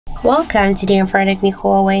Welcome, today in front of me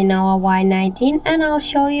HUAWEI Nova Y90 and I'll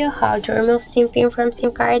show you how to remove SIM pin from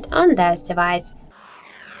SIM card on this device.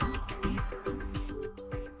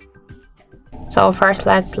 So first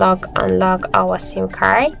let's unlock our SIM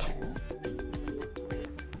card.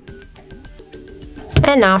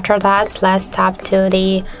 And after that let's tap to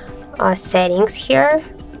the settings here.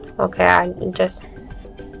 Okay, I just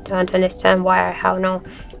don't understand why I have no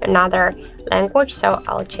another language, so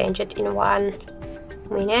I'll change it in 1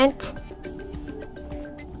 minute.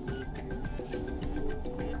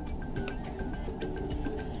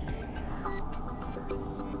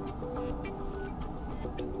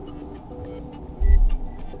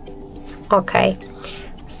 Okay,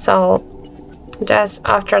 so just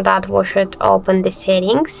after that we should open the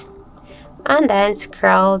settings and then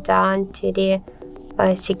scroll down to the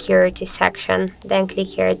security section, then click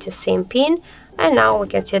here to SIM pin. And now we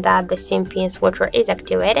can see that the SIM pin switcher is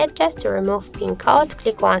activated. Just to remove pin code,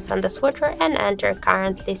 click once on the switcher and enter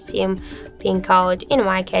currently SIM pin code. In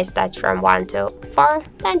my case, that's from 1 to 4.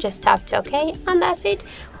 Then just tap to OK, and that's it.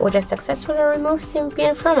 We just successfully removed SIM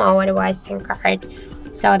pin from our device SIM card.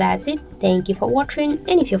 So that's it. Thank you for watching,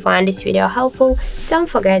 and if you find this video helpful, don't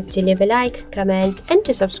forget to leave a like, comment, and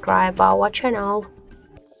to subscribe our channel.